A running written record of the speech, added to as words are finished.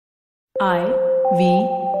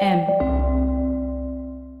IVM.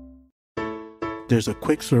 There's a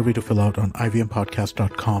quick survey to fill out on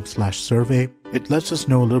ivmpodcast.com/survey. It lets us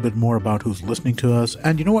know a little bit more about who's listening to us.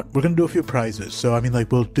 And you know what? We're going to do a few prizes. So,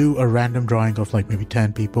 we'll do a random drawing of maybe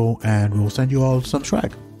 10 people and we'll send you all some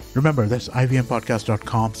swag. Remember, that's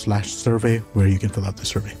ivmpodcast.com/survey where you can fill out the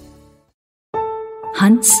survey.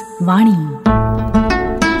 हंस वाणी,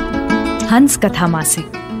 हंस कथा मासिक,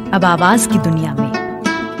 अब आवाज की दुनिया में।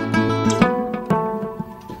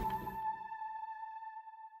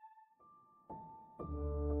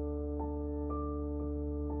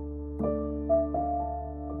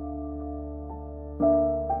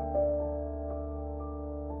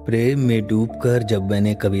 प्रेम में डूबकर जब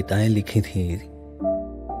मैंने कविताएं लिखी थी,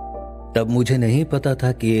 तब मुझे नहीं पता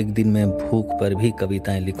था कि एक दिन मैं भूख पर भी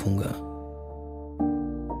कविताएं लिखूंगा।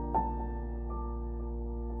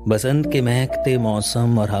 बसंत के महकते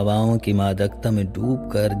मौसम और हवाओं की मादकता में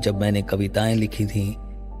डूबकर जब मैंने कविताएं लिखी थी,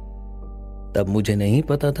 तब मुझे नहीं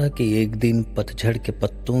पता था कि एक दिन पतझड़ के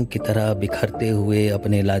पत्तों की तरह बिखरते हुए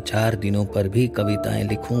अपने लाचार दिनों पर भी कविताएं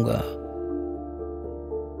लिखूंगा।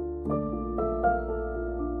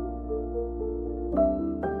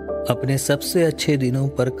 अपने सबसे अच्छे दिनों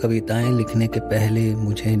पर कविताएं लिखने के पहले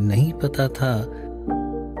मुझे नहीं पता था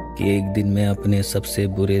कि एक दिन मैं अपने सबसे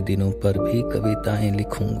बुरे दिनों पर भी कविताएं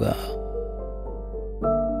लिखूंगा।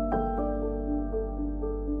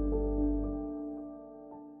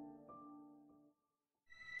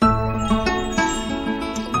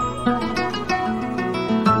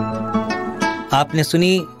 आपने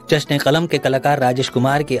सुनी जश्न-ए-क़लम के कलाकार राजेश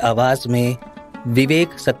कुमार की आवाज में विवेक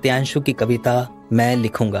सत्यांशु की कविता मैं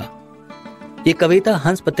लिखूंगा। ये कविता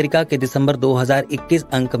हंस पत्रिका के दिसंबर 2021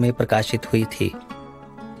 अंक में प्रकाशित हुई थी।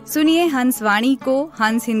 सुनिए हंस वाणी को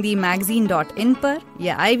hanshindiMagazine.in पर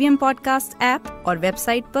या IVM पॉडकास्ट ऐप और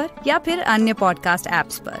वेबसाइट पर या फिर अन्य पॉडकास्ट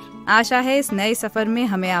ऐप्स पर। आशा है इस नए सफर में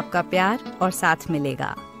हमें आपका प्यार और साथ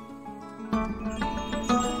मिलेगा।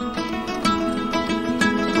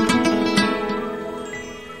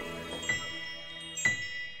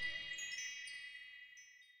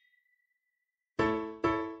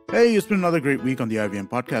 Hey, it's been another great week on the IVM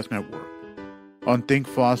Podcast Network. On Think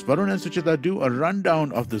Fast, Varun and Suchita do a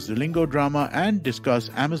rundown of the Zilingo drama and discuss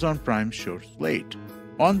Amazon Prime's show Slate.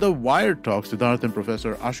 On The Wired Talk, Siddharth and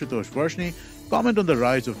Professor Ashutosh Varshni comment on the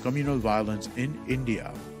rise of communal violence in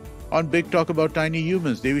India. On Big Talk About Tiny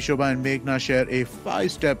Humans, Devi Shobha and Meghna share a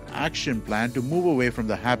 5-step action plan to move away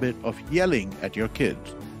from the habit of yelling at your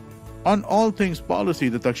kids. On All Things Policy,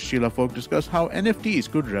 the Takshashila folk discuss how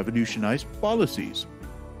NFTs could revolutionize policies.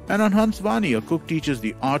 And on Hans Vaani, a cook teaches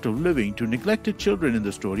the art of living to neglected children in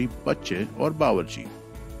the story Bachche or Bawarchi.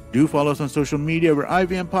 Do follow us on social media. We're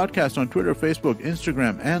IVM Podcasts on Twitter, Facebook,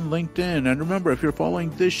 Instagram, and LinkedIn. And remember, if you're following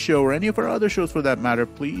this show or any of our other shows for that matter,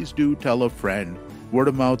 please do tell a friend. Word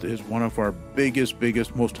of mouth is one of our biggest,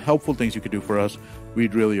 most helpful things you could do for us.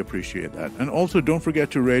 We'd really appreciate that. And also, don't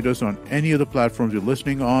forget to rate us on any of the platforms you're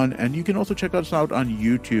listening on. And you can also check us out on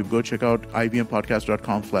YouTube. Go check out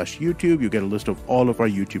ivmpodcast.com/YouTube. You get a list of all of our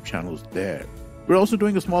YouTube channels there. We're also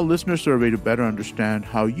doing a small listener survey to better understand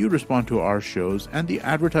how you respond to our shows and the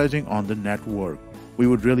advertising on the network. We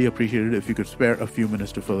would really appreciate it if you could spare a few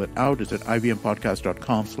minutes to fill it out. It's at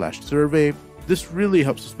ivmpodcast.com/survey. This really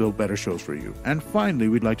helps us build better shows for you. And finally,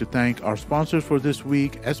 we'd like to thank our sponsors for this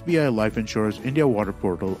week, SBI Life Insurance, India Water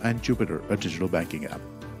Portal, and Jupiter, a digital banking app.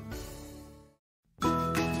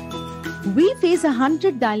 We face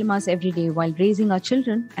 100 dilemmas every day while raising our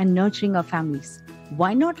children and nurturing our families.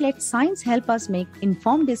 Why not let science help us make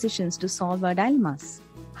informed decisions to solve our dilemmas?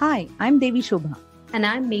 Hi, I'm Devi Shobha. And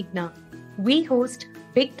I'm Meghna. We host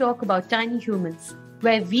Big Talk About Tiny Humans,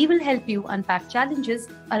 where we will help you unpack challenges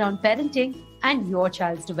around parenting and your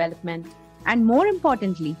child's development. And more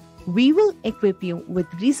importantly, we will equip you with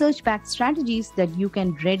research-backed strategies that you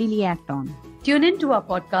can readily act on. Tune in to our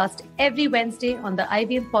podcast every Wednesday on the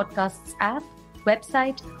IVM Podcasts app,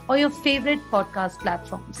 website, or your favorite podcast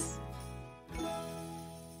platforms.